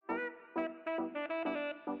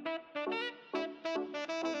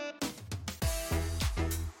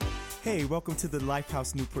Hey, welcome to the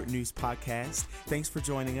Lifehouse Newport News podcast. Thanks for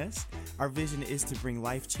joining us. Our vision is to bring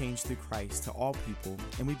life change through Christ to all people,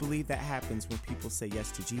 and we believe that happens when people say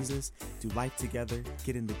yes to Jesus, do life together,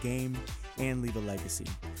 get in the game, and leave a legacy.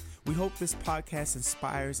 We hope this podcast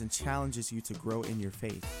inspires and challenges you to grow in your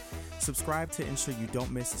faith. Subscribe to ensure you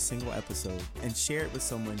don't miss a single episode, and share it with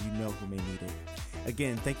someone you know who may need it.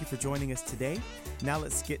 Again, thank you for joining us today. Now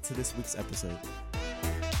let's get to this week's episode.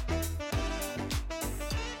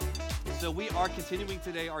 So we are continuing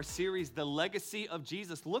today our series, The Legacy of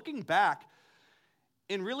Jesus, looking back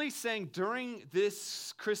and really saying during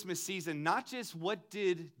this Christmas season, not just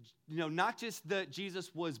that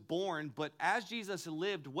Jesus was born, but as Jesus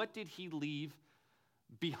lived, what did he leave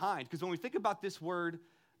behind? Because when we think about this word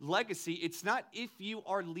legacy, it's not if you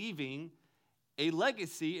are leaving a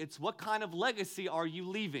legacy, it's what kind of legacy are you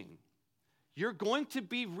leaving? You're going to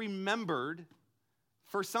be remembered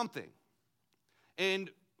for something.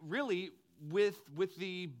 And really, with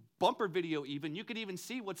the bumper video even, you could even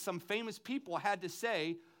see what some famous people had to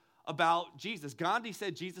say about Jesus. Gandhi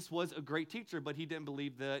said Jesus was a great teacher, but he didn't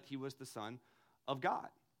believe that he was the Son of God,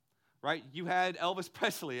 right? You had Elvis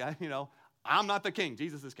Presley, I'm not the king,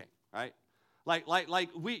 Jesus is king, right?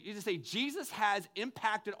 You just say Jesus has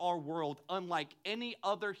impacted our world unlike any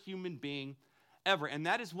other human being ever. And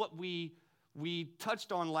that is what we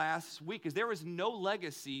touched on last week, is there is no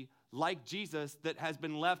legacy like Jesus that has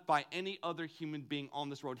been left by any other human being on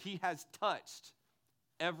this road. He has touched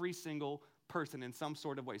every single person in some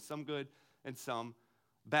sort of way, some good and some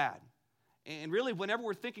bad. And really, whenever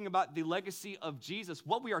we're thinking about the legacy of Jesus,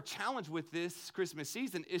 what we are challenged with this Christmas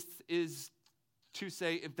season is to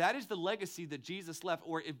say, if that is the legacy that Jesus left,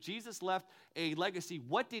 or if Jesus left a legacy,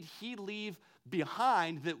 what did he leave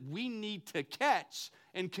behind that we need to catch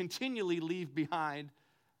and continually leave behind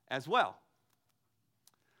as well?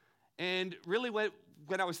 And really when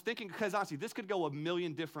I was thinking, because honestly, this could go a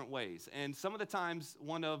million different ways. And some of the times,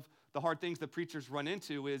 one of the hard things that preachers run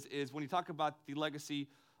into is when you talk about the legacy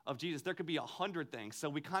of Jesus, there could be 100 things. So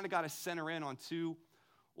we kind of got to center in on 2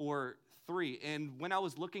 or 3. And when I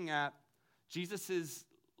was looking at Jesus'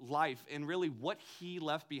 life and really what he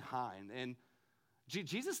left behind, and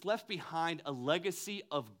Jesus left behind a legacy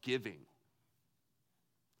of giving.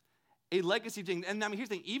 A legacy thing. And here's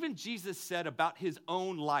the thing, even Jesus said about his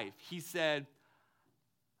own life, he said,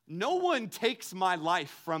 "No one takes my life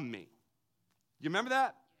from me." You remember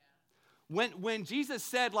that? Yeah. When Jesus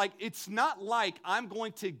said, it's not like I'm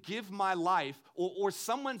going to give my life or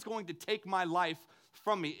someone's going to take my life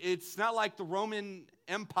from me. It's not like the Roman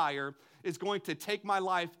Empire is going to take my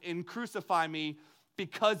life and crucify me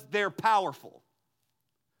because they're powerful.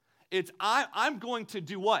 It's I'm going to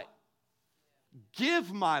do what?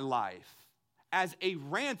 Give my life as a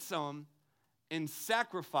ransom and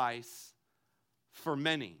sacrifice for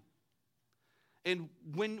many. And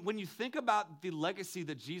when you think about the legacy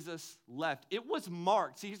that Jesus left, it was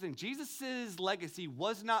marked. See, here's the thing, Jesus' legacy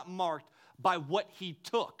was not marked by what he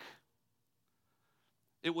took.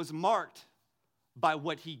 It was marked by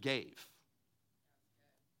what he gave.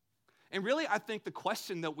 And really, I think the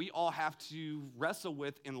question that we all have to wrestle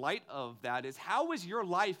with in light of that is, how is your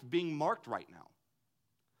life being marked right now?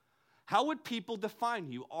 How would people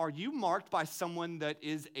define you? Are you marked by someone that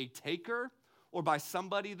is a taker or by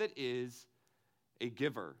somebody that is a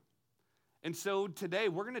giver? And so today,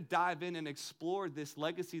 we're going to dive in and explore this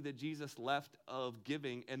legacy that Jesus left of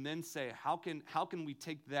giving, and then say, how can we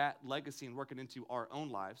take that legacy and work it into our own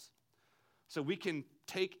lives so we can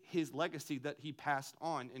take his legacy that he passed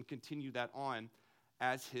on and continue that on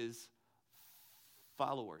as his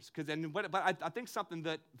followers. But I think something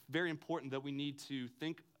that very important that we need to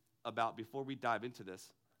think about before we dive into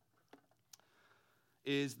this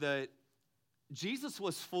is that Jesus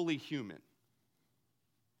was fully human.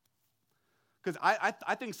 Because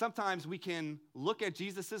I think sometimes we can look at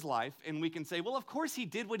Jesus' life and we can say, well, of course he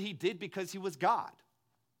did what he did because he was God.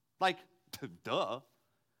 Duh.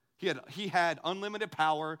 He had unlimited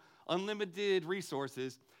power, unlimited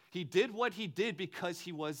resources. He did what he did because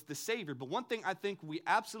he was the Savior. But one thing I think we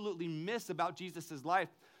absolutely miss about Jesus' life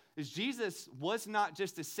is Jesus was not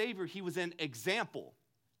just a Savior, he was an example.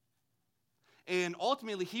 And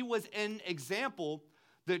ultimately, he was an example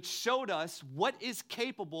that showed us what is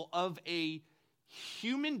capable of a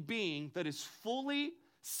human being that is fully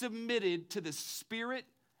submitted to the Spirit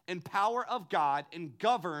and power of God and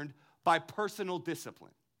governed by personal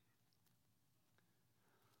discipline.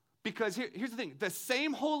 Because here's the thing, the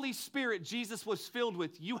same Holy Spirit Jesus was filled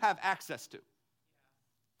with, you have access to.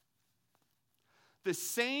 The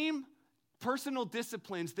same personal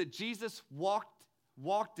disciplines that Jesus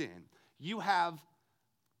walked in, you have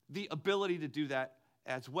the ability to do that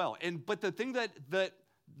as well. But the thing that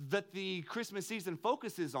the Christmas season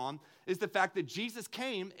focuses on is the fact that Jesus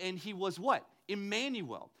came and he was what?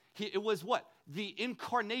 Emmanuel. It was what? The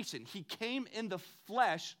incarnation. He came in the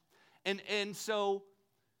flesh, and so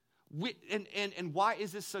why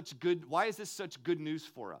is this such good news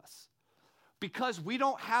for us? Because we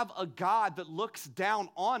don't have a God that looks down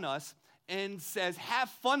on us and says, have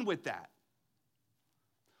fun with that.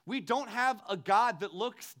 We don't have a God that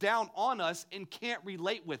looks down on us and can't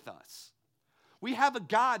relate with us. We have a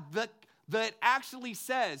God that actually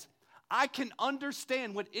says, I can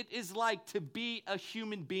understand what it is like to be a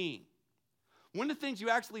human being. One of the things you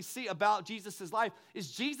actually see about Jesus' life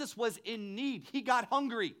is Jesus was in need. He got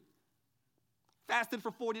hungry, fasted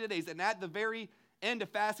for 40 days, and at the very end of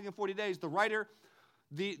fasting in 40 days, the writer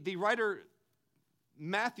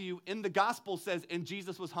Matthew in the gospel says, and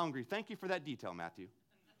Jesus was hungry. Thank you for that detail, Matthew.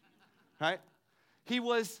 Right? He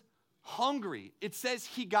was hungry. It says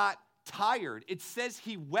he got tired. It says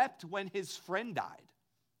he wept when his friend died.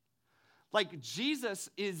 Like, Jesus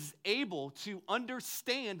is able to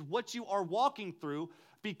understand what you are walking through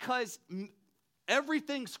because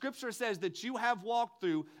everything Scripture says that you have walked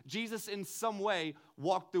through, Jesus in some way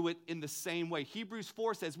walked through it in the same way. Hebrews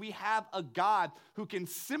 4 says we have a God who can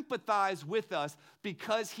sympathize with us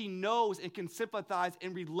because he knows and can sympathize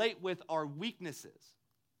and relate with our weaknesses.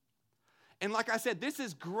 And like I said, this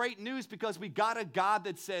is great news because we got a God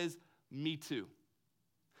that says, me too.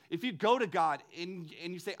 If you go to God and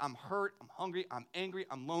you say, I'm hurt, I'm hungry, I'm angry,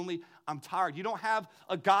 I'm lonely, I'm tired, you don't have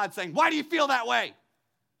a God saying, why do you feel that way?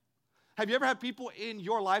 Have you ever had people in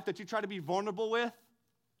your life that you try to be vulnerable with?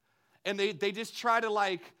 And they just try to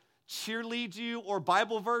like cheerlead you or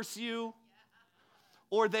Bible verse you?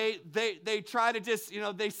 Or they try to just,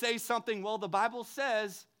 they say something, well, the Bible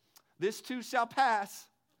says, this too shall pass.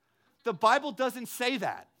 The Bible doesn't say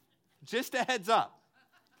that. Just a heads up.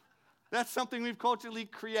 That's something we've culturally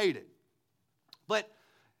created. But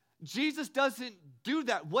Jesus doesn't do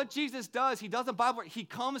that. What Jesus does, he doesn't Bible. He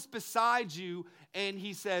comes beside you and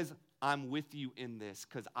he says, I'm with you in this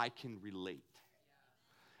because I can relate.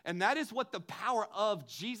 And that is what the power of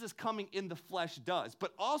Jesus coming in the flesh does.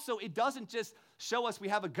 But also, it doesn't just show us we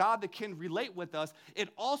have a God that can relate with us. It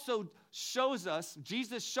also shows us,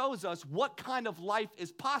 Jesus shows us what kind of life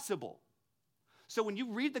is possible. So when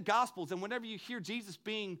you read the Gospels and whenever you hear Jesus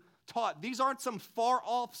being taught, these aren't some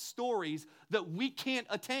far-off stories that we can't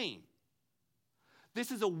attain. This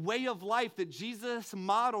is a way of life that Jesus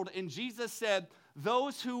modeled, and Jesus said,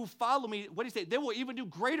 those who follow me, what did he say? They will even do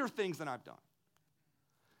greater things than I've done.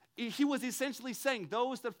 He was essentially saying,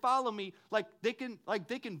 those that follow me, they can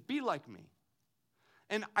be like me.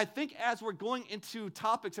 And I think as we're going into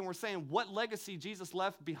topics and we're saying what legacy Jesus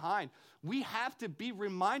left behind, we have to be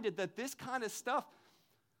reminded that this kind of stuff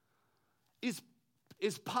is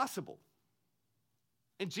possible.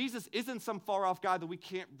 And Jesus isn't some far-off God that we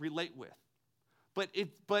can't relate with.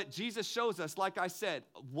 But Jesus shows us, like I said,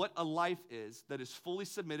 what a life is that is fully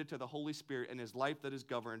submitted to the Holy Spirit and is life that is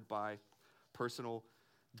governed by personal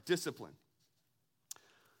discipline.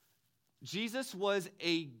 Jesus was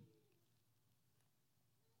a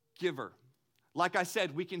giver. Like I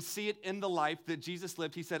said, we can see it in the life that Jesus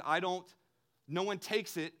lived. He said, no one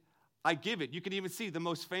takes it, I give it. You can even see the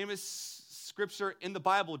most famous scripture in the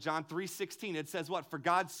Bible, John 3:16. It says what? For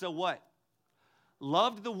God so what?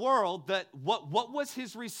 Loved the world that, what was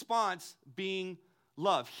his response being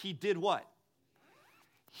love? He did what?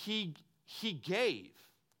 He gave.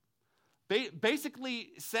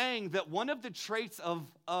 Basically saying that one of the traits of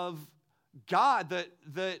God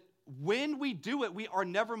that when we do it, we are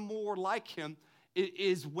never more like him,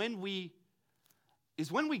 is when we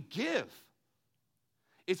give.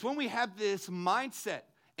 It's when we have this mindset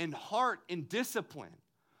and heart and discipline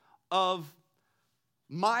of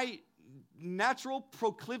my natural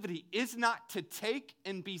proclivity is not to take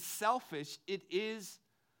and be selfish, it is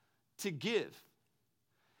to give.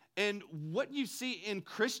 And what you see in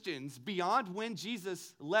Christians beyond when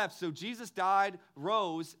Jesus left, so Jesus died,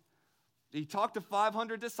 rose, he talked to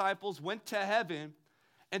 500 disciples, went to heaven,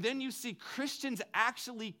 and then you see Christians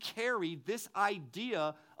actually carry this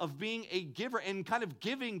idea of being a giver and kind of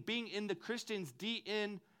giving being in the Christian's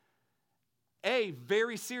DNA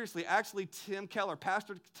very seriously. Actually, Tim Keller,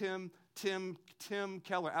 Pastor Tim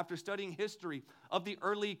Keller, after studying history of the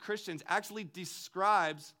early Christians, actually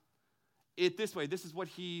describes it this way. This is what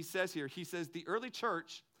he says here. He says, the early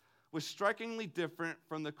church was strikingly different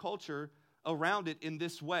from the culture around it in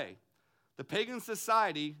this way. The pagan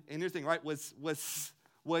society, and here's the thing, right, was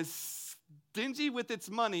stingy with its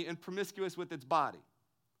money and promiscuous with its body.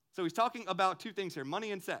 So he's talking about two things here,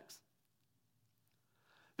 money and sex.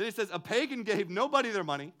 Then it says, a pagan gave nobody their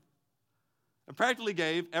money and practically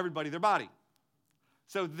gave everybody their body.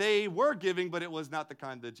 So they were giving, but it was not the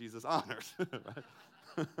kind that Jesus honors.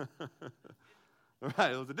 Right?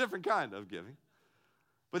 Right, it was a different kind of giving.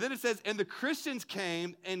 But then it says, and the Christians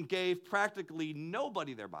came and gave practically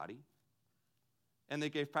nobody their body, and they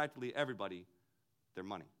gave practically everybody their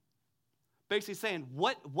money. Basically saying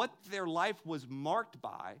what their life was marked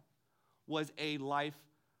by was a life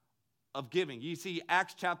of giving. You see,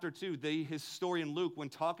 Acts chapter 2, the historian Luke, when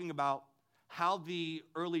talking about how the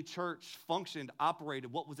early church functioned,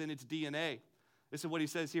 operated, what was in its DNA, this is what he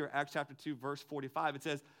says here, Acts chapter 2, verse 45. It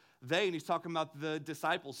says, they, and he's talking about the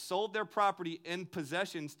disciples, sold their property and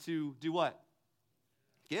possessions to do what?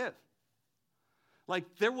 Give. Like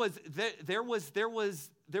there was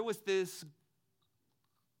this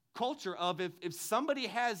culture of if somebody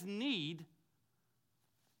has need,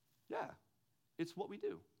 yeah, it's what we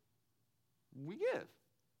do. We give.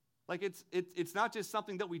 Like it's not just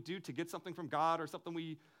something that we do to get something from God or something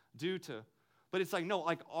we do to, but it's like, no,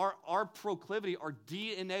 like our proclivity, our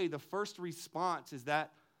DNA, the first response is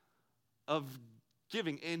that of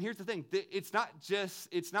giving. And here's the thing, it's not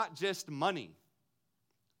just money.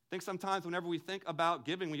 I think sometimes whenever we think about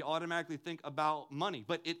giving, we automatically think about money.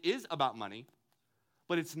 But it is about money.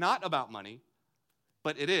 But it's not about money.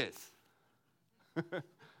 But it is.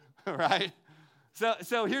 Right?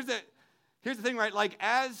 So here's the thing, right? Like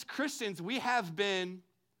as Christians, we have been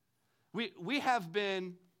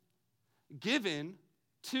given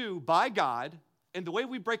to by God. And the way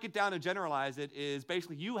we break it down and generalize it is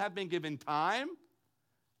basically you have been given time,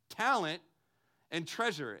 talent, and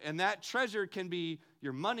treasure. And that treasure can be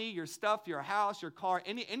your money, your stuff, your house, your car,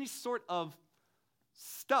 any sort of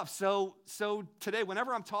stuff. So today,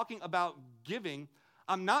 whenever I'm talking about giving,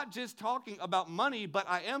 I'm not just talking about money, but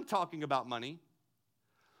I am talking about money.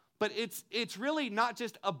 But it's really not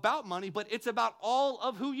just about money, but it's about all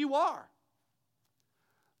of who you are.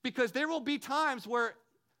 Because there will be times where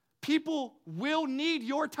people will need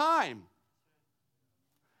your time.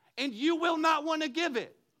 And you will not want to give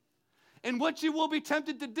it. And what you will be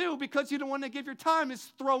tempted to do because you don't want to give your time is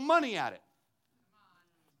throw money at it.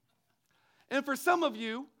 And for some of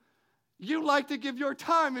you, you like to give your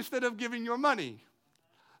time instead of giving your money.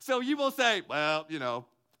 So you will say, well,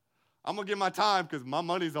 I'm going to give my time because my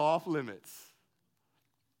money's off limits.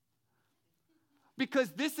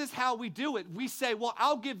 Because this is how we do it. We say, well,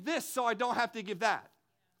 I'll give this so I don't have to give that.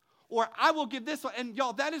 Or I will give this one. And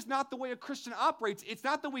y'all, that is not the way a Christian operates. It's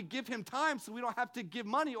not that we give him time so we don't have to give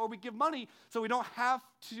money, or we give money so we don't have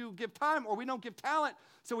to give time, or we don't give talent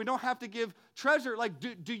so we don't have to give treasure. Like,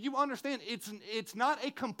 do you understand? It's not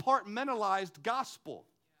a compartmentalized gospel.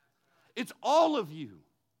 It's all of you.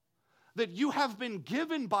 That you have been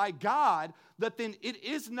given by God, that then it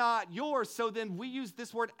is not yours. So then we use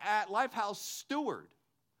this word at Lifehouse, steward.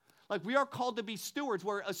 Like we are called to be stewards,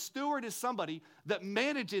 where a steward is somebody that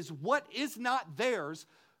manages what is not theirs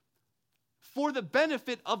for the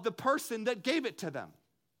benefit of the person that gave it to them.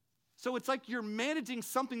 So it's like you're managing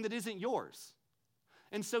something that isn't yours.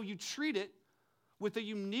 And so you treat it with a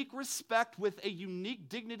unique respect, with a unique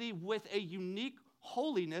dignity, with a unique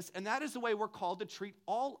holiness, and that is the way we're called to treat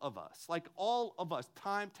all of us, like all of us,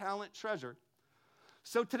 time, talent, treasure.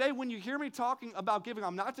 So today, when you hear me talking about giving,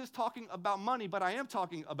 I'm not just talking about money, but I am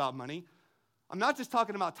talking about money. I'm not just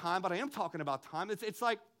talking about time, but I am talking about time. It's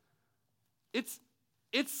like, it's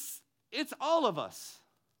all of us.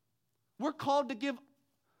 We're called to give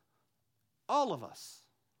all of us.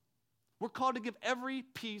 We're called to give every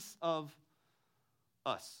piece of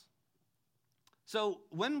us. So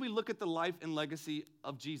when we look at the life and legacy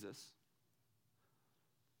of Jesus,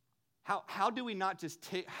 how do we not just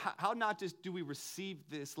do we receive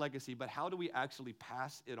this legacy, but how do we actually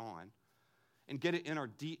pass it on and get it in our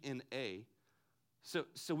DNA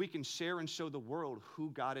so we can share and show the world who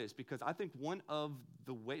God is? Because I think one of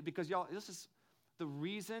the way, because y'all, this is the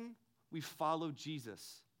reason we follow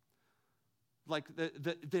Jesus. Like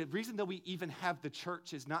the reason that we even have the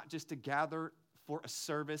church is not just to gather for a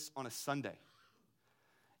service on a Sunday.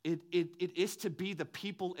 It is to be the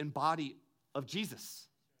people and body of Jesus.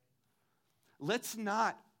 Let's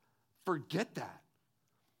not forget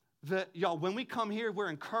that. Y'all, when we come here, we're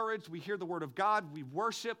encouraged. We hear the word of God. We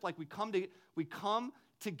worship. Like we come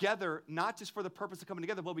together not just for the purpose of coming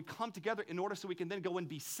together, but we come together in order so we can then go and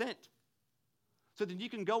be sent. So that you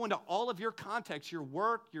can go into all of your contexts, your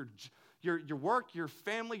work, your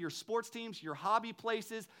family, your sports teams, your hobby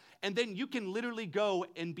places, and then you can literally go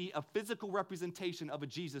and be a physical representation of a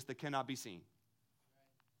Jesus that cannot be seen.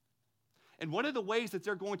 And one of the ways that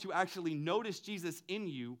they're going to actually notice Jesus in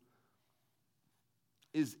you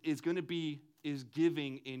is going to be is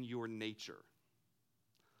giving in your nature.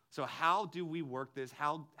 So how do we work this?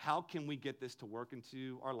 How can we get this to work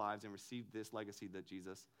into our lives and receive this legacy that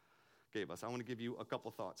Jesus gave us? I want to give you a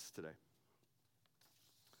couple thoughts today.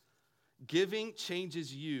 Giving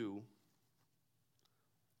changes you.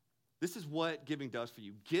 This is what giving does for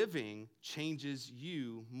you. Giving changes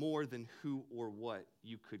you more than who or what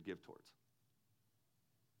you could give towards.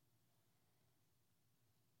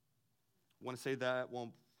 I want to say that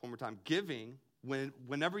one more time. Giving,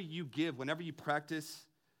 whenever you give, whenever you practice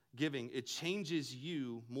giving, it changes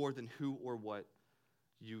you more than who or what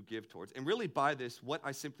you give towards. And really by this, what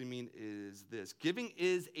I simply mean is this. Giving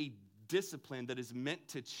is a discipline that is meant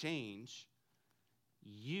to change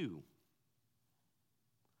you.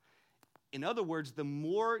 In other words, the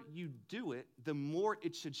more you do it, the more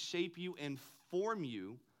it should shape you and form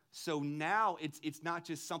you. So now it's not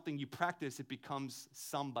just something you practice, it becomes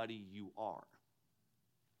somebody you are.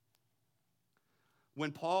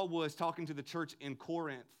 When Paul was talking to the church in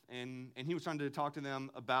Corinth, and he was trying to talk to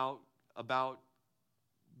them about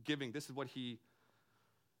giving, this is what he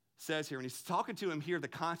says here. And he's talking to him here. The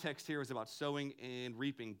context here is about sowing and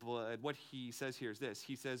reaping. But what he says here is this.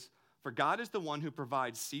 He says, "For God is the one who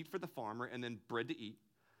provides seed for the farmer and then bread to eat.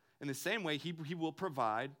 In the same way, he will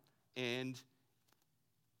provide and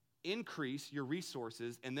increase your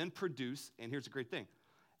resources and then produce," and here's a great thing,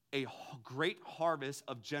 "a great harvest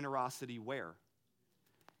of generosity where?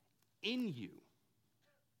 In you."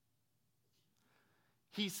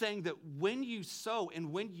 He's saying that when you sow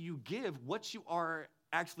and when you give, what you are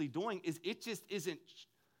actually doing is it just isn't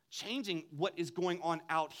changing what is going on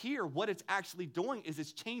out here. What it's actually doing is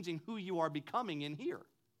it's changing who you are becoming in here.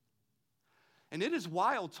 And it is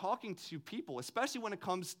wild talking to people, especially when it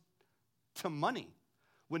comes to money.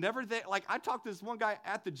 Whenever they, like I talked to this one guy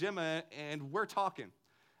at the gym and we're talking,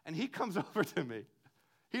 and he comes over to me.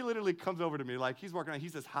 He literally comes over to me like he's working on,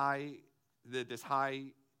 he's this high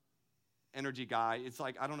energy guy. It's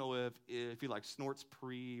like, I don't know if he like snorts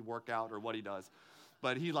pre-workout or what he does.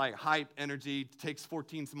 But he like hype energy, takes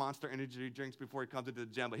 14 Monster energy drinks before he comes into the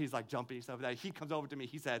gym. But he's like jumpy and stuff like that. He comes over to me.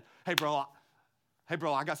 He said, hey, bro,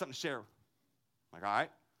 I got something to share. I'm like, all right.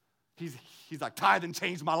 He's like, tithe and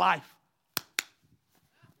changed my life.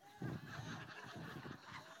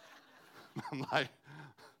 I'm like,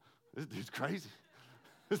 this dude's crazy.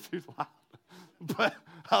 This dude's wild. But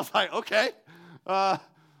I was like, okay.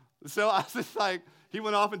 So I was just like, he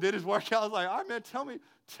went off and did his workout. I was like, all right, man, tell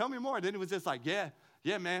me more. And then it was just like, yeah,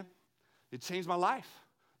 man, it changed my life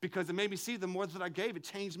because it made me see the more that I gave, it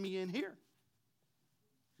changed me in here.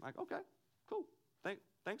 I'm like, okay, cool.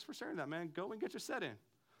 Thanks for sharing that, man. Go and get your set in.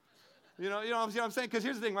 You know what I'm saying? Because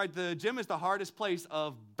here's the thing, right? The gym is the hardest place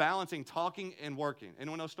of balancing talking and working.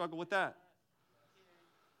 Anyone else struggle with that?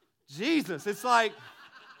 Jesus, it's like,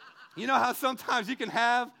 you know how sometimes you can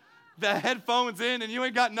have the headphones in and you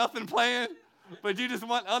ain't got nothing playing, but you just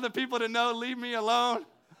want other people to know, leave me alone?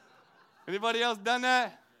 Anybody else done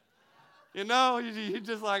that? You know, you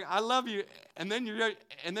just like, I love you, and then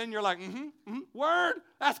you're like, word,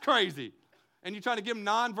 that's crazy. And you try to give them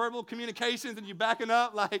nonverbal communications, and you backing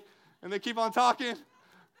up, like, and they keep on talking.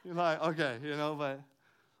 You're like, okay,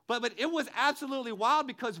 but it was absolutely wild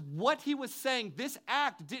because what he was saying, this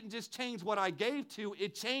act didn't just change what I gave to,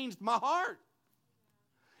 it changed my heart.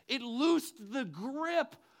 It loosed the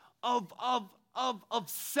grip of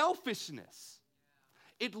selfishness.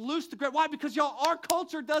 It loosed the grip. Why? Because y'all, our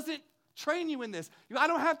culture doesn't train you in this. I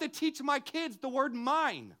don't have to teach my kids the word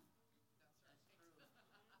mine.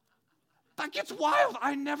 Like, it's wild.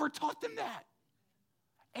 I never taught them that.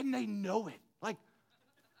 And they know it. Like,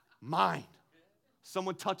 mine.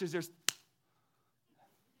 Someone touches theirs.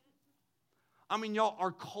 I mean, y'all,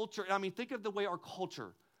 our culture, think of the way our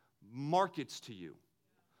culture markets to you.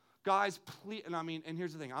 Guys, please, and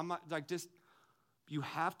here's the thing. I'm not, like, just, you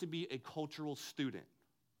have to be a cultural student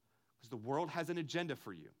because the world has an agenda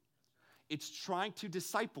for you. It's trying to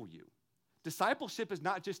disciple you. Discipleship is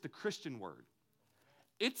not just a Christian word.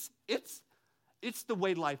 It's the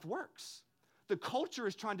way life works. The culture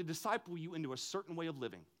is trying to disciple you into a certain way of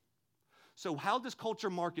living. So how does culture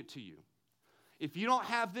market to you? If you don't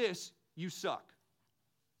have this, you suck.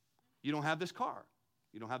 You don't have this car.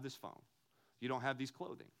 You don't have this phone. You don't have these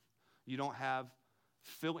clothing. You don't have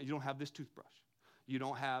this toothbrush. You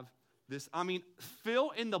don't have this.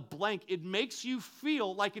 Fill in the blank. It makes you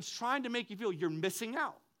feel like it's trying to make you feel you're missing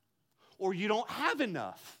out, or you don't have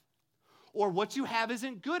enough, or what you have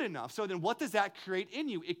isn't good enough. So then what does that create in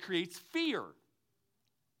you? It creates fear.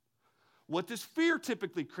 What does fear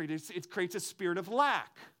typically create? It creates a spirit of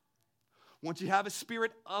lack. Once you have a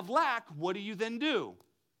spirit of lack, what do you then do?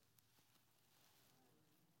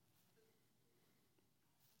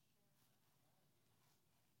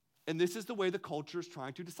 And this is the way the culture is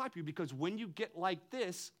trying to disciple you, because when you get like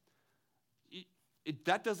this,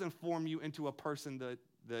 that doesn't form you into a person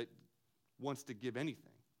that wants to give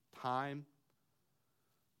anything. Time,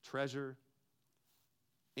 treasure,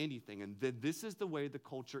 anything. And this is the way the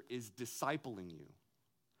culture is discipling you.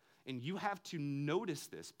 And you have to notice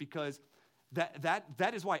this, because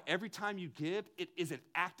that is why every time you give, it is an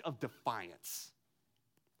act of defiance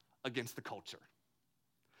against the culture.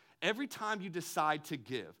 Every time you decide to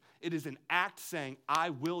give, it is an act saying,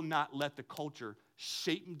 I will not let the culture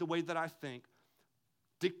shape the way that I think,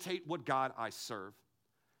 dictate what God I serve,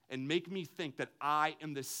 and make me think that I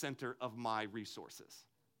am the center of my resources.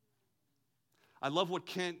 I love what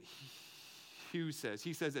Kent Hughes says.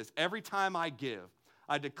 He says this: every time I give,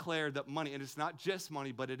 I declare that money, and it's not just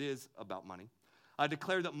money, but it is about money. I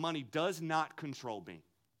declare that money does not control me.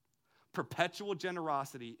 Perpetual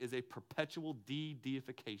generosity is a perpetual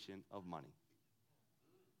de-deification of money.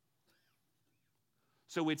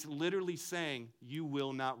 So it's literally saying, you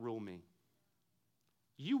will not rule me.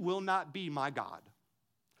 You will not be my God.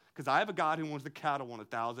 Because I have a God who owns the cattle on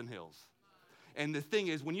 1,000 hills. And the thing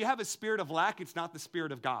is, when you have a spirit of lack, it's not the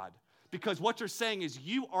spirit of God. Because what you're saying is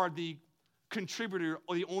you are the contributor,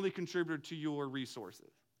 or the only contributor to your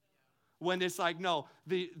resources. When it's like, no,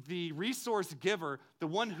 the resource giver, the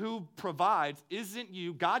one who provides, isn't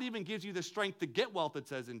you. God even gives you the strength to get wealth, it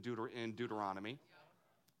says in Deuteronomy.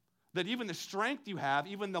 That even the strength you have,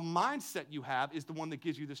 even the mindset you have, is the one that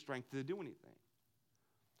gives you the strength to do anything.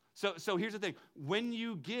 So here's the thing. When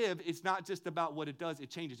you give, it's not just about what it does,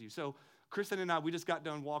 it changes you. So Kristen and I, we just got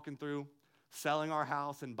done walking through selling our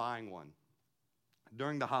house and buying one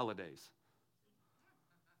during the holidays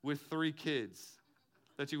with 3 kids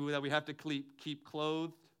that we have to keep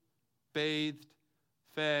clothed, bathed,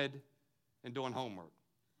 fed, and doing homework,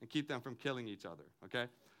 and keep them from killing each other, okay?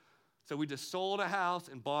 So we just sold a house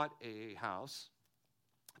and bought a house.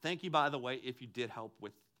 Thank you, by the way, if you did help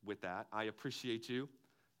with that. I appreciate you.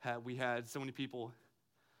 We had so many people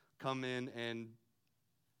come in and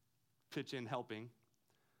pitch in helping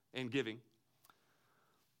and giving.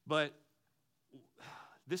 But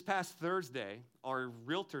this past Thursday, our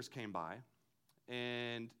realtors came by,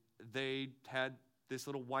 and they had this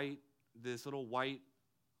little white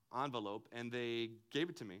envelope, and they gave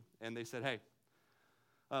it to me, and they said, hey,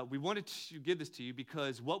 we wanted to give this to you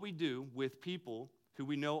because what we do with people who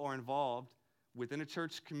we know are involved within a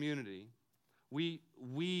church community, we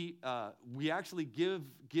actually give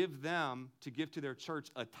them to give to their church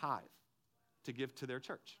a tithe, to give to their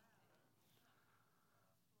church.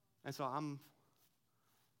 And so I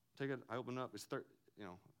open it up. It's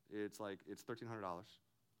 $1,300,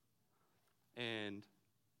 and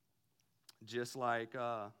just like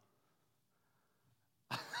I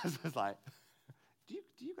was like, do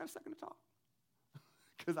you got a second to talk?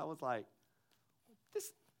 Because I was like,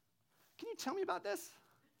 this. Can you tell me about this?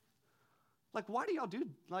 Like, why do y'all do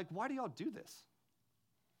this?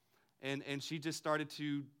 And she just started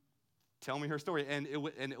to tell me her story, and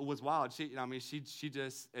it was wild. She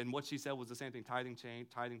just, and what she said was the same thing. Tithing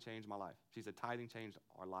changed my life. She said tithing changed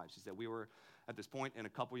our lives. She said we were at this point in a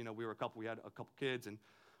couple. We had a couple kids, and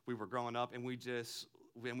we were growing up, and we just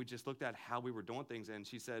looked at how we were doing things. And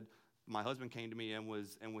she said, my husband came to me and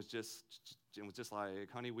was just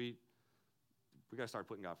like, honey, we got to start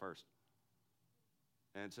putting God first.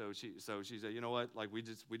 And so she said, you know what? Like we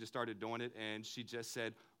just started doing it, and she just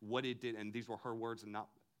said what it did, and these were her words and not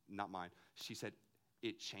mine. She said,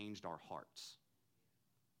 it changed our hearts.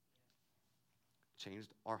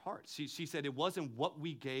 Changed our hearts. She said it wasn't what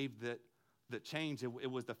we gave that changed.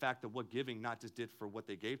 It was the fact that what giving not just did for what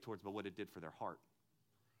they gave towards, but what it did for their heart.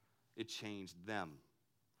 It changed them.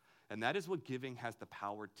 And that is what giving has the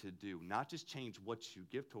power to do. Not just change what you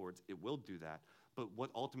give towards, it will do that. But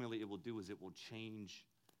what ultimately it will do is it will change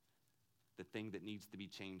the thing that needs to be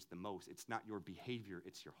changed the most. It's not your behavior,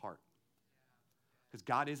 it's your heart. Because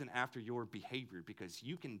God isn't after your behavior, because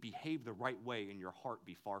you can behave the right way and your heart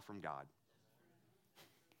be far from God.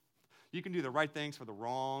 You can do the right things for the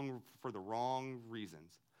wrong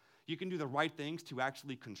reasons. You can do the right things to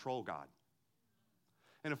actually control God.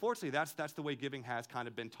 And unfortunately, that's the way giving has kind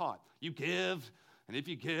of been taught. You give, and if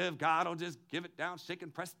you give, God will just give it down, shake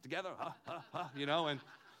and press it together, and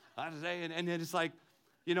I say, and then it's like,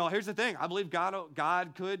 here's the thing. I believe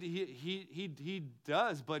God could, he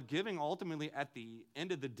does, but giving ultimately at the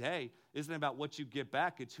end of the day isn't about what you give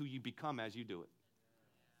back. It's who you become as you do it.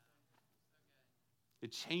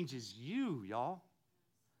 It changes you, y'all.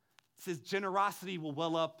 It says generosity will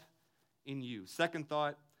well up in you. Second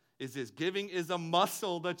thought is this: giving is a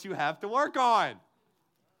muscle that you have to work on.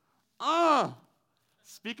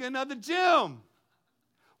 Speaking of the gym,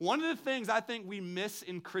 One of the things I think we miss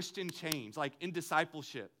in Christian change, like in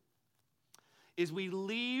discipleship, is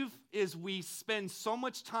we spend so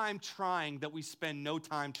much time trying that we spend no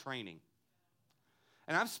time training.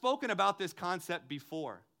 And I've spoken about this concept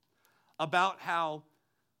before, about how,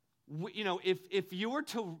 if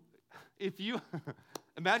you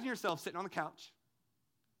imagine yourself sitting on the couch,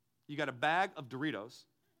 you got a bag of Doritos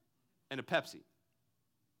and a Pepsi.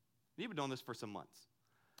 You've been doing this for some months.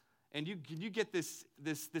 And you get this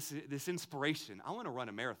inspiration. I want to run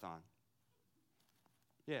a marathon.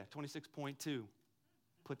 Yeah, 26.2.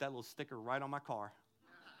 Put that little sticker right on my car.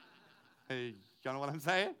 Hey, y'all know what I'm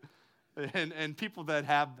saying? And people that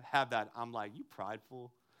have that, I'm like, you prideful.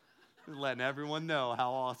 Just letting everyone know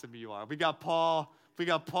how awesome you are. We got Paul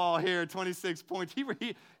here,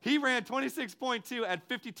 26.2. He ran 26.2 at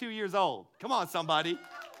 52 years old. Come on, somebody.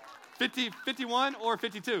 51 or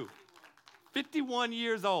 52? 51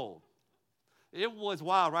 years old. It was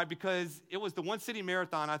wild, right? Because it was the One City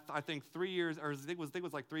Marathon, I think 3 years, or I think it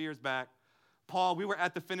was like 3 years back. Paul, we were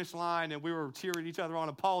at the finish line, and we were cheering each other on,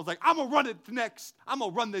 and Paul was like, I'm going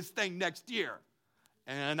to run this thing next year.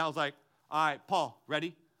 And I was like, all right, Paul,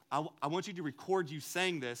 ready? I want you to record you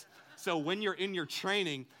saying this, so when you're in your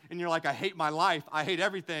training, and you're like, I hate my life, I hate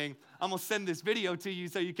everything, I'm going to send this video to you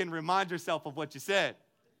so you can remind yourself of what you said.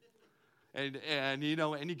 And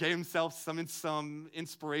he gave himself some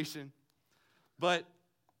inspiration. But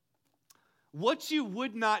what you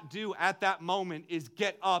would not do at that moment is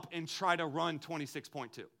get up and try to run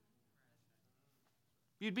 26.2.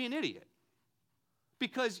 You'd be an idiot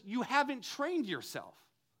because you haven't trained yourself.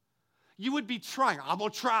 You would be trying. I'm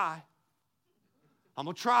going to try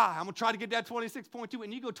to get that 26.2,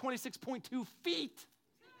 and you go 26.2 feet.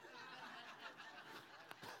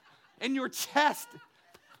 And your chest,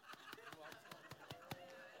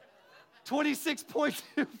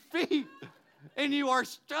 26.2 feet, and you are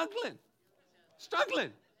struggling.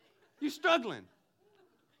 You're struggling.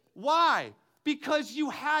 Why? Because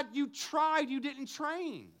you tried, you didn't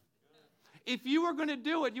train. If you were going to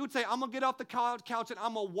do it, you would say, I'm going to get off the couch and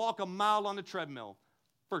I'm going to walk a mile on the treadmill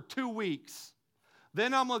for 2 weeks.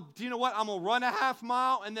 Then I'm going to run a half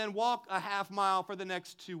mile and then walk a half mile for the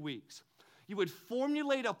next 2 weeks. You would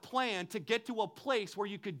formulate a plan to get to a place where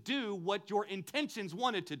you could do what your intentions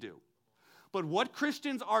wanted to do. But what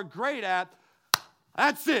Christians are great at,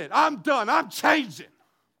 that's it. I'm done. I'm changing.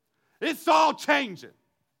 It's all changing.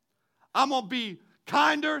 I'm going to be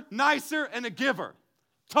kinder, nicer, and a giver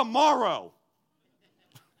tomorrow.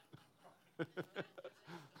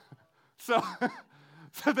 So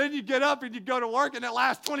then you get up and you go to work, and it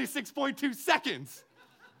lasts 26.2 seconds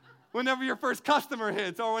whenever your first customer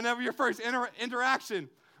hits or whenever your first interaction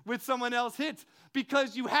with someone else hits,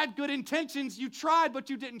 because you had good intentions, you tried, but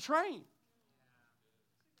you didn't train.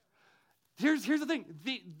 Here's the thing.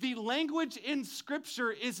 The language in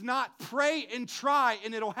Scripture is not pray and try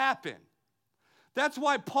and it'll happen. That's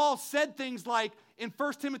why Paul said things like in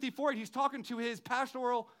 1 Timothy 4, he's talking to his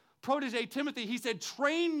pastoral protege Timothy. He said,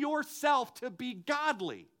 train yourself to be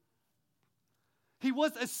godly. He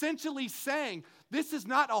was essentially saying, this is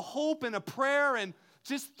not a hope and a prayer and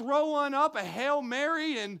just throwing up a Hail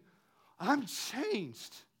Mary and I'm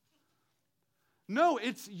changed. No,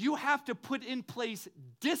 it's you have to put in place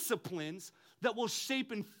disciplines that will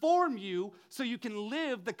shape and form you so you can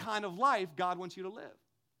live the kind of life God wants you to live.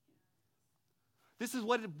 This is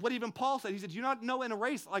what even Paul said. He said, you not know in a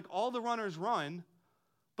race, like all the runners run,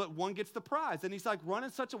 but one gets the prize. And he's like, run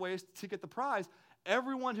in such a way as to get the prize.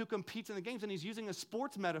 Everyone who competes in the games, and he's using a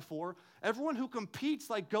sports metaphor, everyone who competes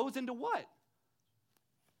like goes into what?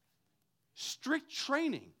 Strict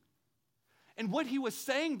training. And what he was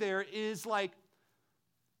saying there is like,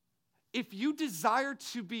 if you desire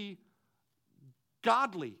to be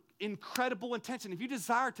godly, incredible intention, if you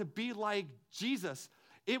desire to be like Jesus,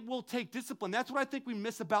 it will take discipline. That's what I think we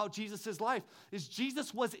miss about Jesus' life, is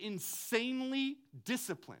Jesus was insanely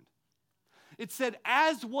disciplined. It said,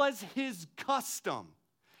 as was his custom,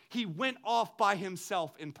 he went off by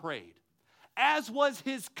himself and prayed. As was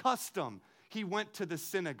his custom, he went to the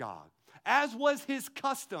synagogue. As was his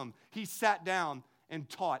custom, he sat down and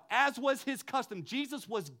taught. As was his custom, Jesus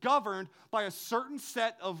was governed by a certain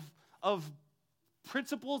set of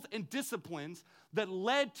principles and disciplines that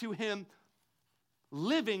led to him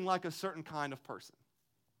living like a certain kind of person.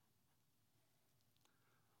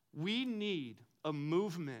 We need a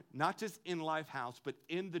movement, not just in Lifehouse, but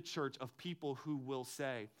in the church, of people who will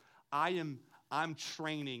say, I'm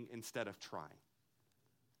training instead of trying.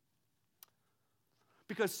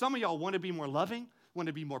 Because some of y'all want to be more loving, want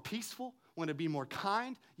to be more peaceful, want to be more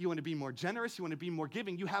kind, you want to be more generous, you want to be more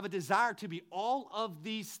giving. You have a desire to be all of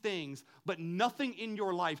these things, but nothing in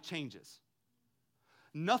your life changes.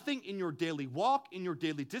 Nothing in your daily walk, in your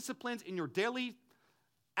daily disciplines, in your daily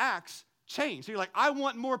acts change. So you're like, I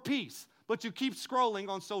want more peace, but you keep scrolling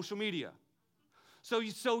on social media. So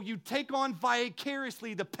you take on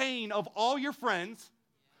vicariously the pain of all your friends,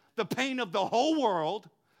 the pain of the whole world,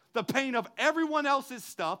 the pain of everyone else's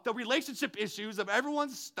stuff, the relationship issues of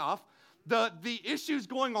everyone's stuff, the issues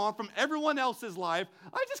going on from everyone else's life.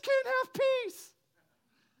 I just can't have peace.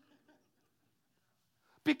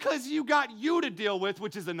 Because you got you to deal with,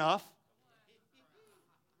 which is enough.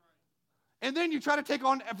 And then you try to take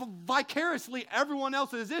on vicariously everyone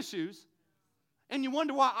else's issues. And you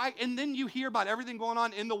wonder why and then you hear about everything going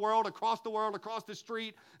on in the world, across the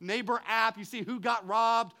street, neighbor app. You see who got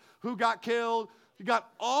robbed, who got killed. You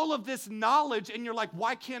got all of this knowledge, and you're like,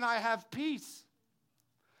 why can't I have peace?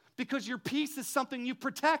 Because your peace is something you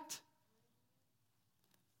protect.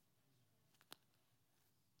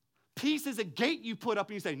 Peace is a gate you put up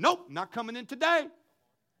and you say, nope, not coming in today.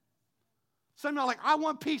 Some of you are like, I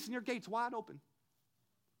want peace, and your gate's wide open.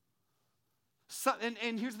 So,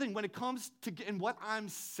 and here's the thing, when it comes to, and what I'm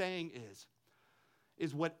saying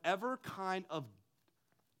is whatever kind of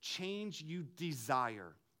change you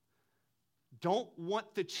desire, don't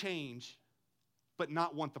want the change, but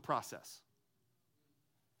not want the process.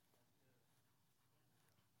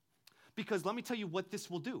 Because let me tell you what this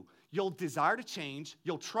will do. You'll desire to change,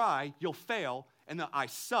 you'll try, you'll fail, and then I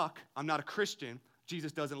suck, I'm not a Christian,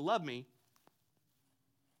 Jesus doesn't love me,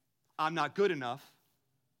 I'm not good enough,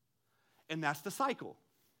 and that's the cycle.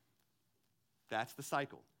 That's the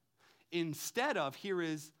cycle. Instead of, here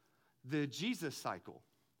is the Jesus cycle.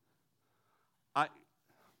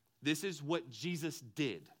 This is what Jesus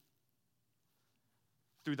did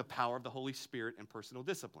through the power of the Holy Spirit and personal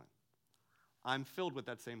discipline. I'm filled with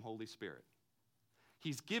that same Holy Spirit.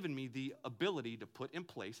 He's given me the ability to put in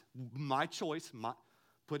place, my choice,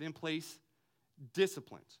 put in place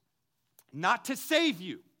disciplines. Not to save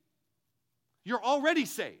you. You're already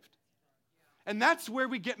saved. And that's where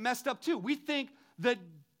we get messed up too. We think that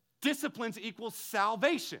disciplines equals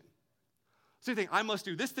salvation. So you think, I must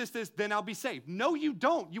do this, then I'll be saved. No, you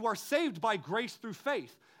don't. You are saved by grace through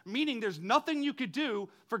faith, meaning there's nothing you could do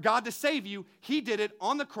for God to save you. He did it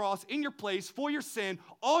on the cross in your place for your sin.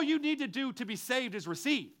 All you need to do to be saved is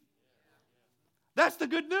receive. That's the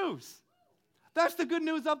good news. That's the good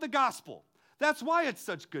news of the gospel. That's why it's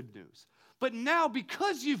such good news. But now,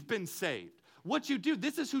 because you've been saved, what you do,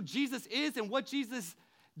 this is who Jesus is and what Jesus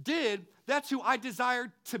did, that's who I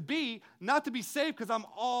desire to be, not to be saved because I'm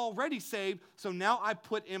already saved. So now I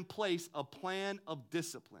put in place a plan of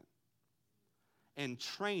discipline and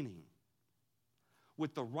training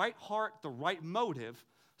with the right heart, the right motive,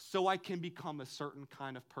 so I can become a certain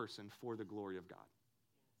kind of person for the glory of God.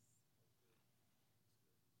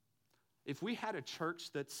 If we had a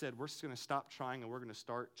church that said, we're just going to stop trying and we're going to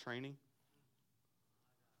start training,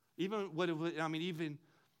 even what it was, I mean, even,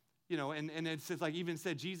 you know, and it says, like, even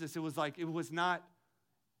said Jesus, it was like, it was not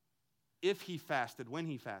if he fasted, when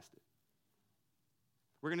he fasted.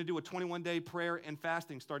 We're going to do a 21-day prayer and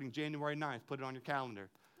fasting starting January 9th. Put it on your calendar.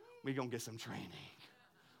 We're going to get some training.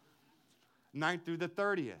 9th through the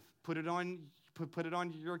 30th. Put it on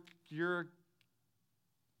your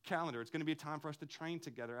calendar. It's going to be a time for us to train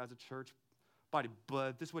together as a church body.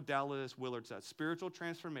 But this is what Dallas Willard says. Spiritual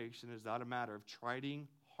transformation is not a matter of trying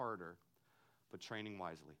harder, but training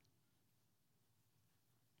wisely.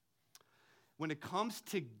 When it comes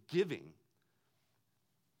to giving,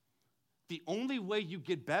 the only way you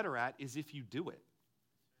get better at is if you do it.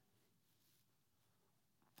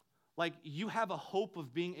 Like, you have a hope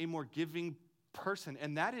of being a more giving person,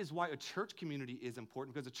 and that is why a church community is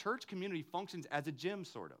important, because a church community functions as a gym,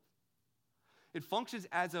 sort of. It functions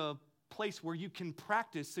as a place where you can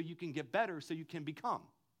practice so you can get better, so you can become.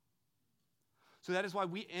 So that is why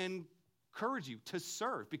we encourage you to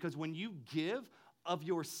serve, because when you give of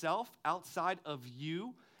yourself outside of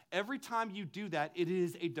you, every time you do that, it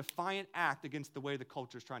is a defiant act against the way the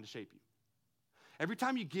culture is trying to shape you. Every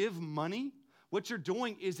time you give money, what you're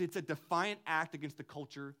doing is it's a defiant act against the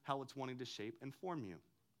culture, how it's wanting to shape and form you.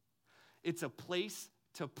 It's a place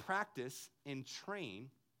to practice and train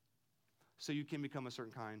so you can become a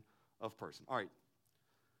certain kind of person. All right,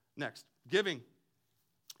 next, giving.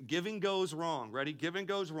 Giving goes wrong. Ready? Giving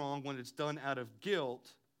goes wrong when it's done out of guilt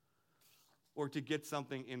or to get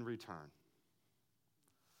something in return.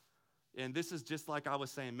 And this is just like I was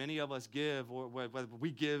saying, many of us give, or whether we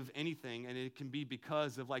give anything, and it can be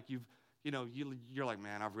because of like you're like,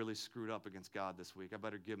 man, I've really screwed up against God this week. I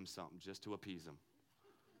better give him something just to appease him.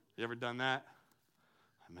 You ever done that?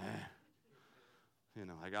 Man,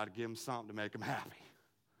 I got to give him something to make him happy.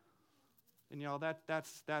 And y'all,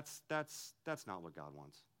 that's not what God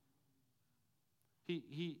wants.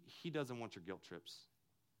 He doesn't want your guilt trips.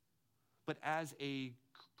 But as a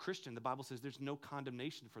Christian, the Bible says there's no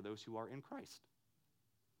condemnation for those who are in Christ.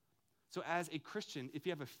 So as a Christian, if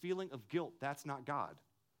you have a feeling of guilt, that's not God.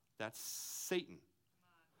 That's Satan.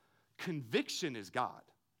 Conviction is God.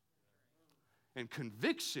 And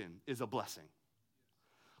conviction is a blessing.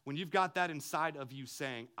 When you've got that inside of you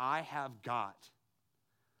saying, I have got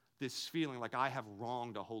this feeling like I have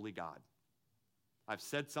wronged a holy God. I've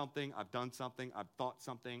said something, I've done something, I've thought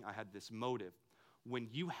something, I had this motive. When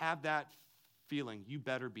you have that feeling, you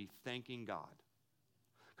better be thanking God.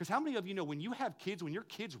 Because how many of you know when you have kids, when your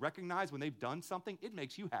kids recognize when they've done something, it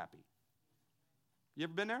makes you happy? You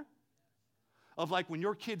ever been there? Of like when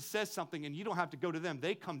your kid says something and you don't have to go to them,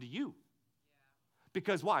 they come to you.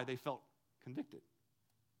 Because why? They felt convicted.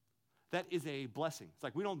 That is a blessing. It's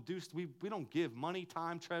like we don't give money,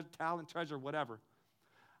 time, talent, treasure, whatever,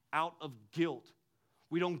 out of guilt.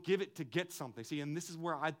 We don't give it to get something. See, and this is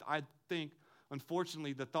where I think,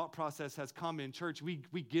 unfortunately, the thought process has come in church. We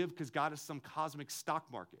give because God is some cosmic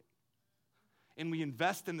stock market. And we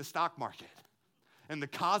invest in the stock market. And the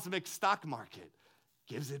cosmic stock market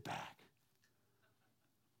gives it back.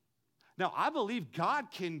 Now, I believe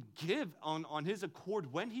God can give on his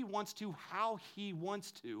accord when he wants to, how he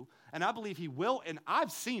wants to, and I believe he will, and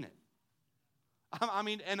I've seen it. I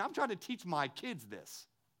mean, and I'm trying to teach my kids this.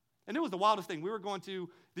 And it was the wildest thing. We were going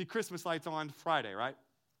to the Christmas lights on Friday, right?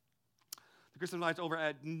 The Christmas lights over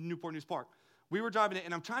at Newport News Park. We were driving it,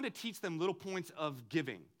 and I'm trying to teach them little points of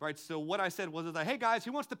giving, right? So what I said was like, hey, guys,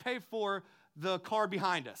 who wants to pay for the car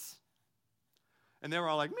behind us? And they were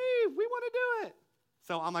all like, me, we want to do it.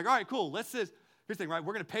 So I'm like, all right, cool. Here's the thing, right?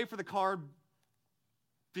 We're going to pay for the car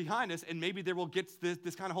behind us, and maybe there will get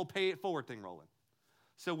this kind of whole pay it forward thing rolling.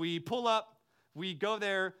 So we pull up, we go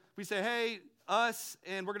there, we say, hey, us,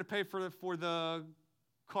 and we're going to pay for the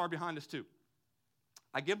car behind us too.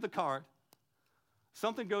 I give the card.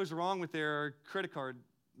 Something goes wrong with their credit card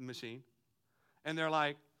machine, and they're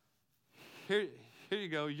like, here you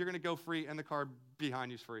go. You're going to go free, and the car behind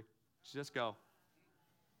you is free. Just go.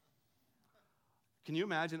 Can you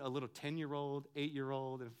imagine a little 10-year-old,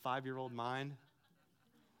 8-year-old, and 5-year-old mind?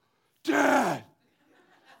 Dad,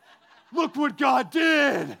 look what God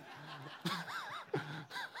did.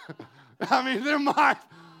 I mean, their minds,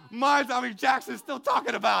 Jackson's still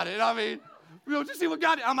talking about it. Did you see what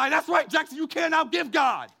God did? I'm like, that's right, Jackson, you can't outgive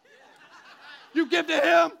God. You give to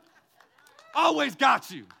him, always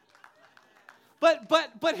got you. But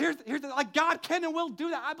here's the, like, God can and will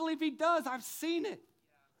do that. I believe he does. I've seen it.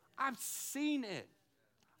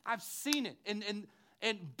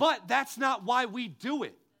 But that's not why we do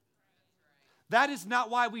it. That is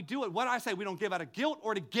not why we do it. What I say, we don't give out of guilt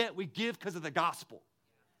or to get, we give because of the gospel.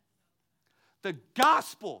 The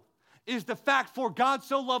gospel is the fact, for God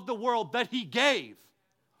so loved the world that he gave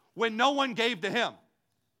when no one gave to him.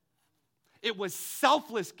 It was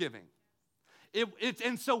selfless giving.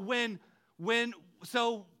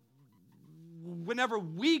 Whenever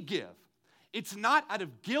we give, it's not out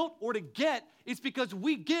of guilt or to get, it's because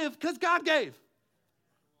we give because God gave.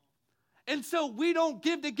 And so we don't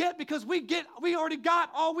give to get because we already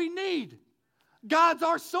got all we need. God's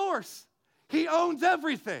our source. He owns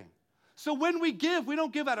everything. So when we give, we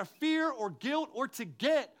don't give out of fear or guilt or to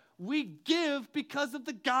get. We give because of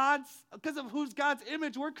whose God's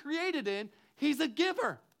image we're created in. He's a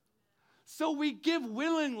giver. So we give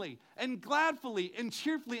willingly and gladfully and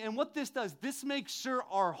cheerfully. And what this does, this makes sure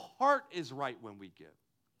our heart is right when we give.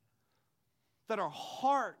 That our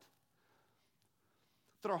heart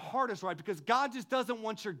is right, because God just doesn't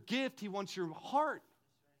want your gift, he wants your heart.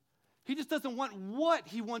 He just doesn't want what,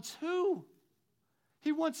 he wants who.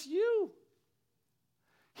 He wants you.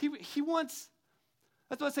 He wants,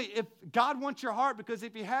 that's what I say, if God wants your heart, because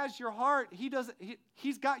if he has your heart,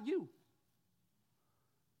 he's got you.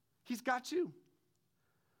 He's got you.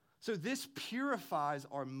 So this purifies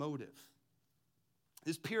our motive.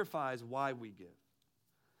 This purifies why we give.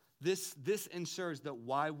 This ensures that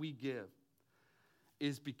why we give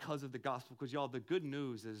is because of the gospel. Because, y'all, the good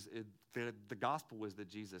news is the gospel was that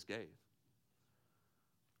Jesus gave.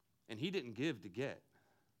 And he didn't give to get.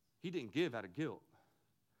 He didn't give out of guilt.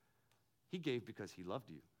 He gave because he loved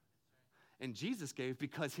you. And Jesus gave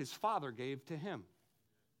because his Father gave to him.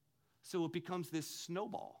 So it becomes this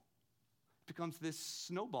snowball. It becomes this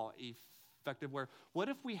snowball effective where, what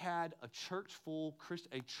if we had a church full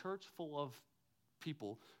of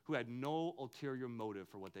people who had no ulterior motive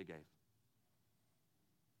for what they gave?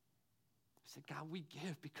 said, God, we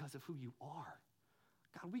give because of who you are.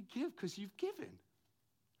 God, we give because you've given.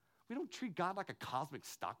 We don't treat God like a cosmic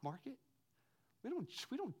stock market. We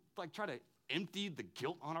don't like try to empty the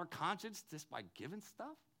guilt on our conscience just by giving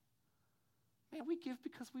stuff. Man, we give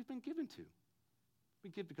because we've been given to. We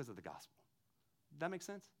give because of the gospel. Does that make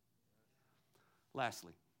sense?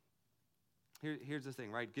 Lastly, here's the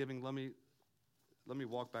thing, right? Giving, let me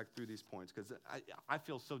walk back through these points because I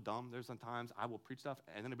feel so dumb. There's sometimes I will preach stuff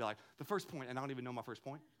and then it'll be like, the first point, and I don't even know my first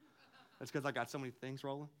point. That's because I got so many things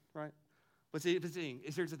rolling, right? But see,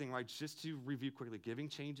 here's the thing, right? Just to review quickly, giving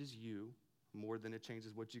changes you more than it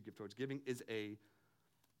changes what you give towards. Giving is a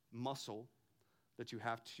muscle that you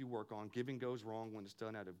have to work on. Giving goes wrong when it's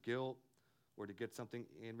done out of guilt or to get something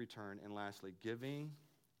in return. And lastly, giving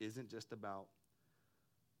isn't just about,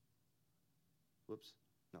 here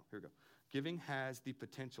we go. Giving has the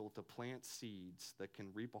potential to plant seeds that can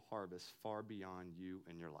reap a harvest far beyond you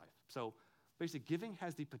and your life. So basically, giving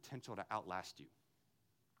has the potential to outlast you.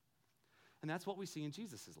 And that's what we see in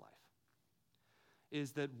Jesus' life,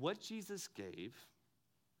 is that what Jesus gave,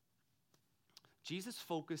 Jesus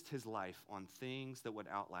focused his life on things that would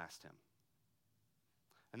outlast him.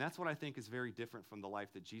 And that's what I think is very different from the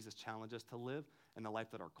life that Jesus challenged us to live and the life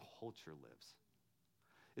that our culture lives.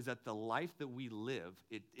 Is that the life that we live,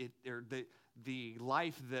 the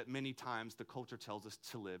life that many times the culture tells us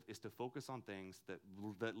to live is to focus on things that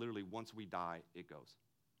literally once we die, it goes.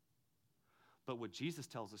 But what Jesus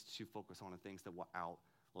tells us to focus on are things that will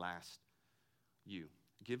outlast you.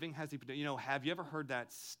 Giving has the potential. Have you ever heard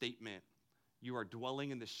that statement, you are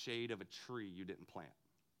dwelling in the shade of a tree you didn't plant?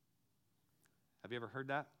 Have you ever heard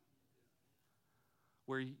that?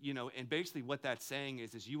 Where, and basically what that's saying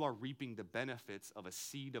is you are reaping the benefits of a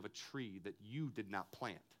seed of a tree that you did not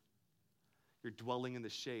plant. You're dwelling in the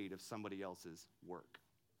shade of somebody else's work.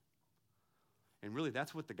 And really,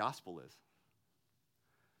 that's what the gospel is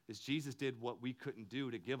Jesus did what we couldn't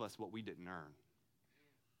do to give us what we didn't earn.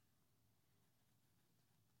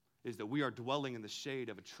 Is that we are dwelling in the shade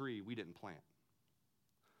of a tree we didn't plant.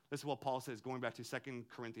 This is what Paul says, going back to 2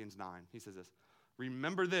 Corinthians 9. He says this,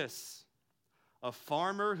 remember this, a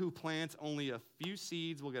farmer who plants only a few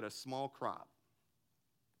seeds will get a small crop.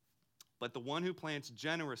 But the one who plants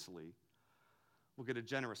generously will get a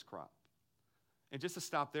generous crop. And just to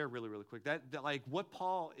stop there really, really quick, that like what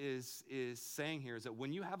Paul is saying here is that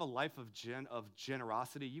when you have a life of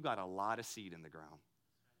generosity, you got a lot of seed in the ground.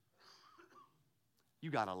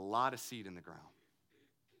 You got a lot of seed in the ground.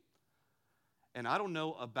 And I don't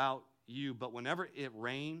know about you, but whenever it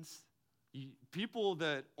rains, people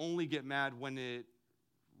that only get mad when it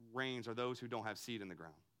rains are those who don't have seed in the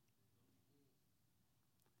ground.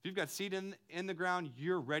 If you've got seed in the ground,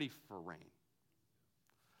 you're ready for rain.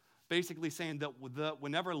 Basically saying that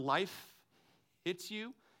whenever life hits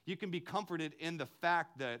you, you can be comforted in the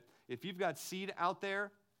fact that if you've got seed out there,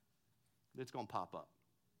 it's going to pop up.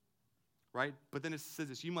 Right? But then it says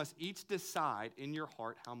this, you must each decide in your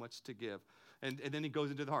heart how much to give. And then he goes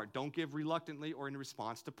into the heart. Don't give reluctantly or in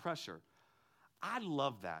response to pressure. I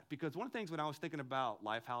love that because one of the things when I was thinking about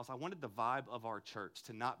Lifehouse, I wanted the vibe of our church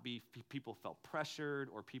to not be people felt pressured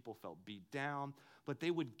or people felt beat down, but they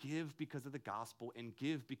would give because of the gospel and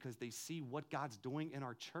give because they see what God's doing in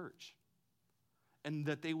our church. And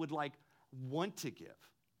that they would want to give.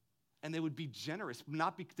 And they would be generous,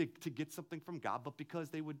 not to get something from God, but because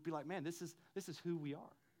they would be like, man, this is who we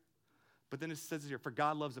are. But then it says here, for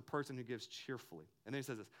God loves a person who gives cheerfully. And then it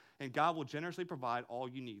says this, and God will generously provide all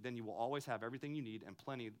you need. Then you will always have everything you need and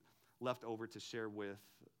plenty left over to share with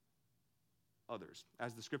others.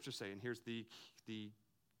 As the scriptures say, and here's the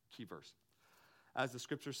key verse. As the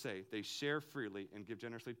scriptures say, they share freely and give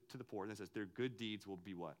generously to the poor. And it says, their good deeds will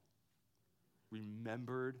be what?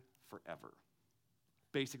 Remembered forever.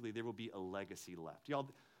 Basically, there will be a legacy left. Y'all,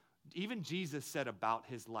 even Jesus said about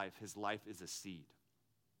his life is a seed.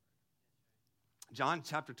 John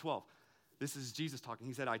chapter 12, this is Jesus talking.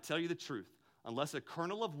 He said, I tell you the truth, unless a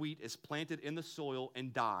kernel of wheat is planted in the soil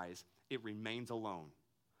and dies, it remains alone.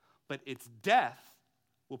 But its death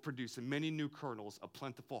will produce many new kernels, a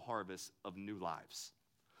plentiful harvest of new lives.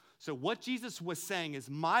 So what Jesus was saying is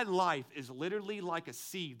my life is literally like a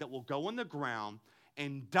seed that will go in the ground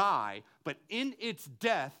and die, but in its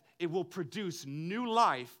death, it will produce new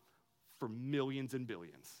life for millions and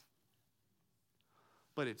billions.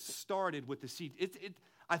 But it started with the seed.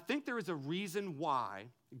 I think there is a reason why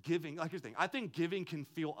giving, here's the thing, I think giving can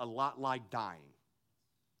feel a lot like dying.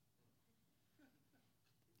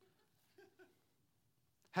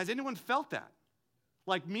 Has anyone felt that?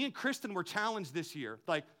 Me and Kristen were challenged this year.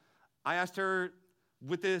 I asked her,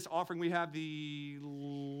 with this offering, we have the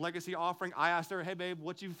legacy offering. I asked her, hey, babe,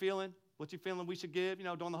 what you feeling? What you feeling we should give,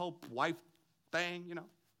 doing the whole wife thing,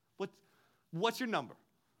 What's your number?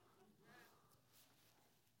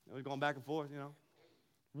 We're going back and forth,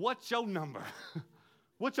 What's your number?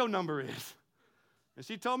 What your number is? And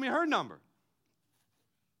she told me her number.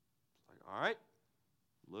 Like, all right,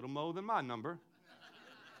 a little more than my number.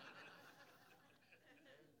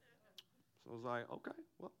 So I was like, okay,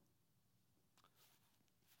 well,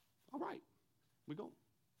 all right, we go.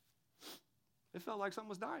 It felt like something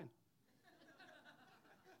was dying.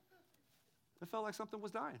 It felt like something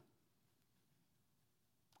was dying.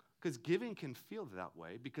 Because giving can feel that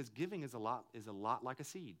way, because giving is a lot like a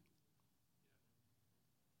seed.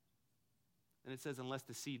 And it says, unless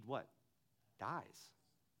the seed what? Dies.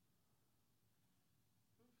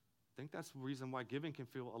 I think that's the reason why giving can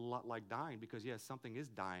feel a lot like dying, because yes, something is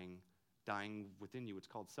dying within you. It's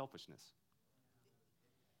called selfishness.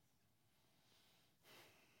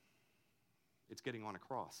 It's getting on a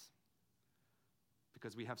cross,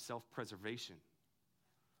 because we have self-preservation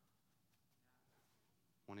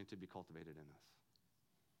wanting to be cultivated in us.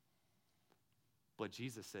 But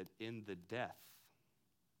Jesus said, in the death,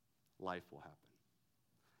 life will happen.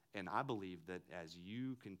 And I believe that as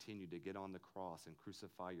you continue to get on the cross and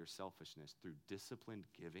crucify your selfishness through disciplined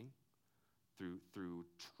giving, through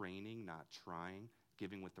training, not trying,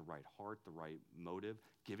 giving with the right heart, the right motive,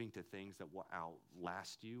 giving to things that will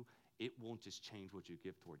outlast you, it won't just change what you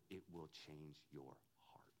give toward, it will change your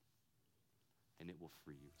heart. And it will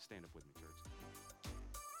free you. Stand up with me, church.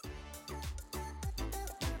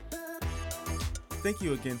 Thank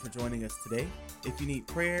you again for joining us today. If you need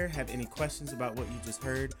prayer, have any questions about what you just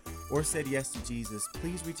heard, or said yes to Jesus,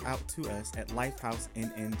 please reach out to us at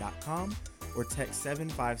lifehousenn.com or text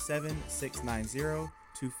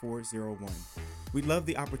 757-690-2401. We'd love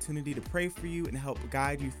the opportunity to pray for you and help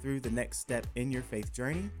guide you through the next step in your faith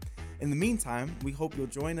journey. In the meantime, we hope you'll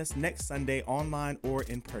join us next Sunday online or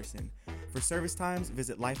in person. For service times,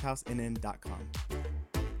 visit lifehousenn.com.